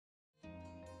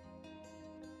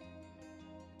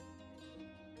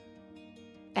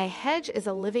A hedge is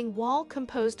a living wall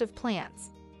composed of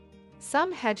plants.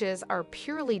 Some hedges are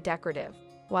purely decorative,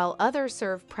 while others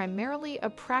serve primarily a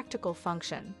practical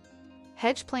function.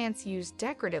 Hedge plants used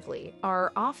decoratively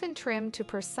are often trimmed to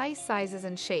precise sizes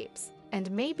and shapes,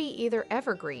 and may be either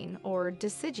evergreen or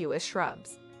deciduous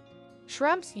shrubs.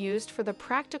 Shrubs used for the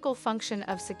practical function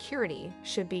of security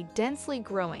should be densely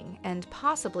growing and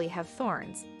possibly have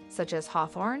thorns, such as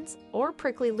hawthorns, or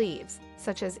prickly leaves,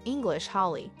 such as English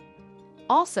holly.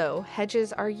 Also,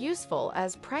 hedges are useful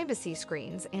as privacy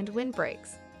screens and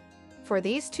windbreaks. For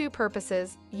these two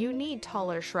purposes, you need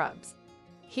taller shrubs.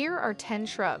 Here are 10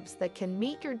 shrubs that can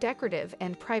meet your decorative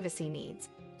and privacy needs.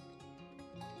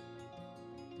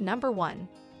 Number 1.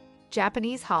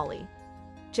 Japanese holly.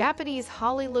 Japanese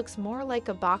holly looks more like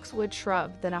a boxwood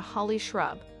shrub than a holly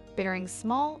shrub, bearing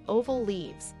small oval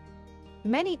leaves.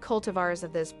 Many cultivars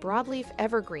of this broadleaf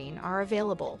evergreen are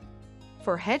available.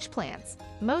 For hedge plants,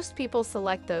 most people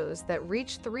select those that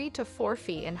reach 3 to 4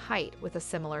 feet in height with a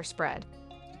similar spread.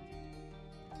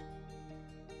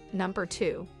 Number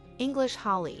 2. English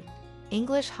holly.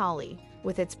 English holly,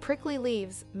 with its prickly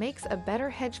leaves, makes a better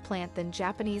hedge plant than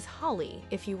Japanese holly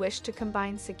if you wish to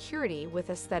combine security with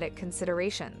aesthetic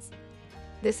considerations.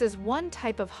 This is one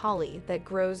type of holly that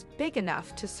grows big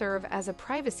enough to serve as a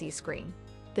privacy screen.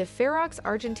 The Ferox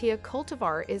argentea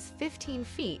cultivar is 15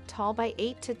 feet tall by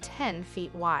 8 to 10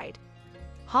 feet wide.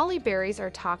 Holly berries are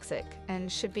toxic and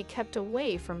should be kept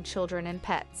away from children and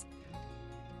pets.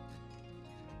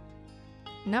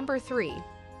 Number 3.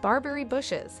 Barberry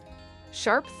bushes.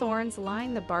 Sharp thorns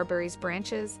line the barberry's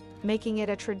branches, making it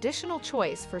a traditional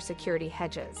choice for security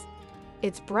hedges.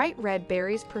 Its bright red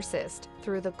berries persist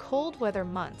through the cold weather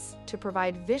months to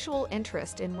provide visual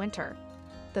interest in winter.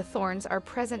 The thorns are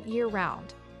present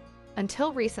year-round.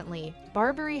 Until recently,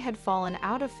 barberry had fallen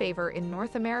out of favor in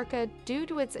North America due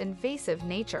to its invasive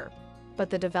nature, but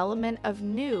the development of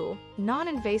new,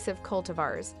 non-invasive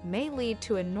cultivars may lead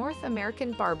to a North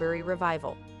American barberry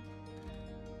revival.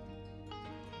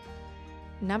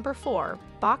 Number 4.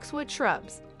 Boxwood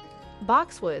shrubs.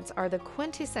 Boxwoods are the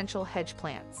quintessential hedge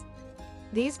plants.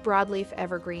 These broadleaf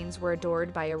evergreens were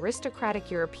adored by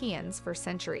aristocratic Europeans for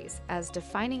centuries as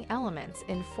defining elements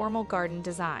in formal garden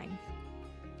design.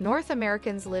 North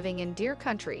Americans living in deer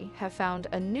country have found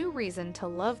a new reason to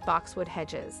love boxwood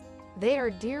hedges. They are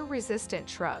deer-resistant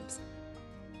shrubs.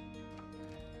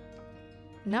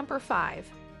 Number 5.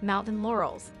 Mountain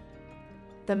laurels.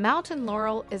 The mountain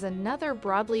laurel is another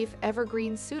broadleaf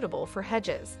evergreen suitable for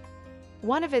hedges.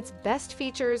 One of its best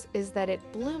features is that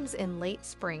it blooms in late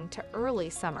spring to early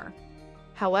summer.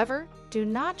 However, do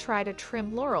not try to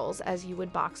trim laurels as you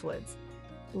would boxwoods.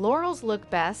 Laurels look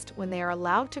best when they are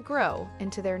allowed to grow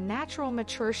into their natural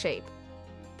mature shape.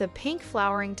 The pink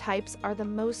flowering types are the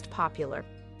most popular.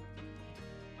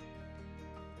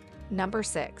 Number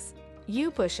 6.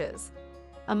 Yew bushes.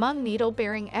 Among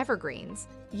needle-bearing evergreens,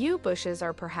 yew bushes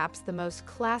are perhaps the most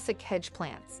classic hedge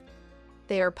plants.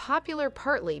 They are popular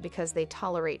partly because they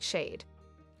tolerate shade.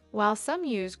 While some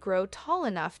yews grow tall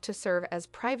enough to serve as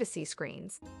privacy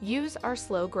screens, yews are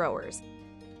slow growers.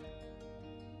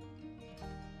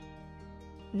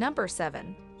 Number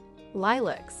 7.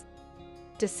 Lilacs.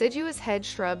 Deciduous hedge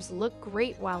shrubs look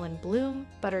great while in bloom,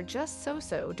 but are just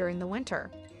so-so during the winter.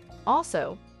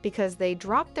 Also, because they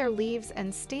drop their leaves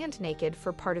and stand naked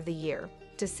for part of the year,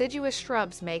 deciduous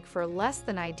shrubs make for less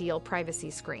than ideal privacy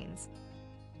screens.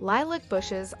 Lilac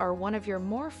bushes are one of your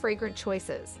more fragrant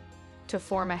choices. To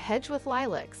form a hedge with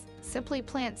lilacs, simply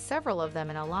plant several of them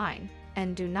in a line,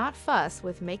 and do not fuss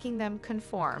with making them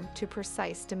conform to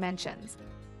precise dimensions.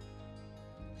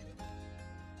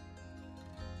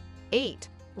 8.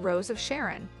 Rose of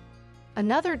Sharon.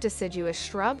 Another deciduous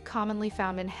shrub commonly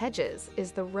found in hedges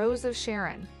is the Rose of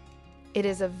Sharon. It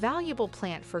is a valuable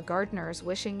plant for gardeners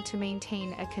wishing to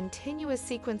maintain a continuous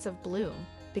sequence of bloom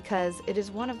because it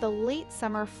is one of the late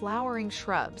summer flowering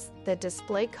shrubs that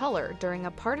display color during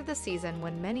a part of the season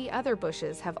when many other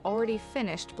bushes have already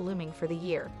finished blooming for the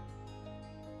year.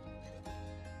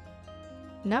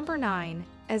 Number 9.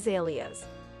 Azaleas.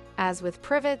 As with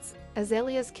privets,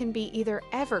 azaleas can be either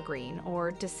evergreen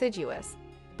or deciduous,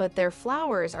 but their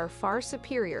flowers are far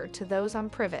superior to those on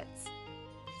privets.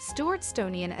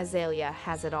 Stewartstonian azalea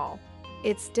has it all.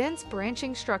 Its dense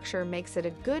branching structure makes it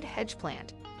a good hedge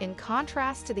plant, in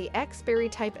contrast to the X-berry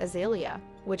type azalea,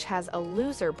 which has a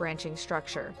looser branching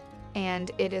structure, and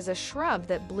it is a shrub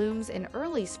that blooms in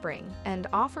early spring and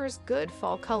offers good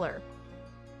fall color.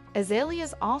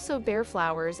 Azaleas also bear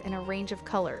flowers in a range of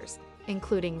colors,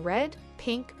 including red,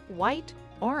 pink, white,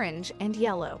 orange, and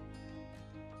yellow.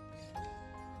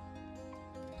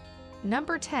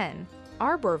 Number 10.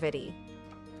 Arborvitae.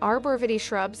 Arborvitae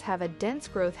shrubs have a dense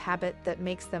growth habit that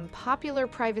makes them popular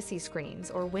privacy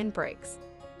screens or windbreaks.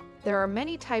 There are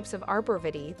many types of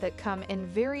Arborvitae that come in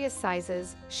various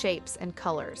sizes, shapes, and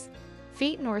colors.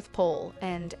 Feet North Pole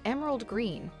and Emerald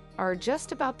Green are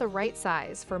just about the right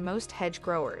size for most hedge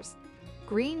growers.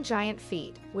 Green Giant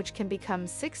Feet, which can become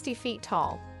 60 feet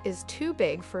tall, is too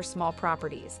big for small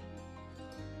properties.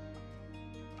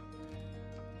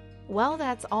 Well,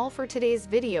 that's all for today's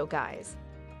video, guys.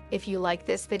 If you like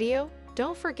this video,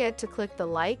 don't forget to click the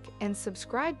like and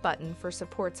subscribe button for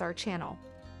supports our channel.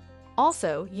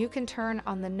 Also, you can turn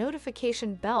on the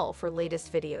notification bell for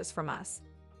latest videos from us.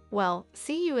 Well,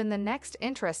 see you in the next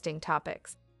interesting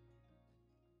topics.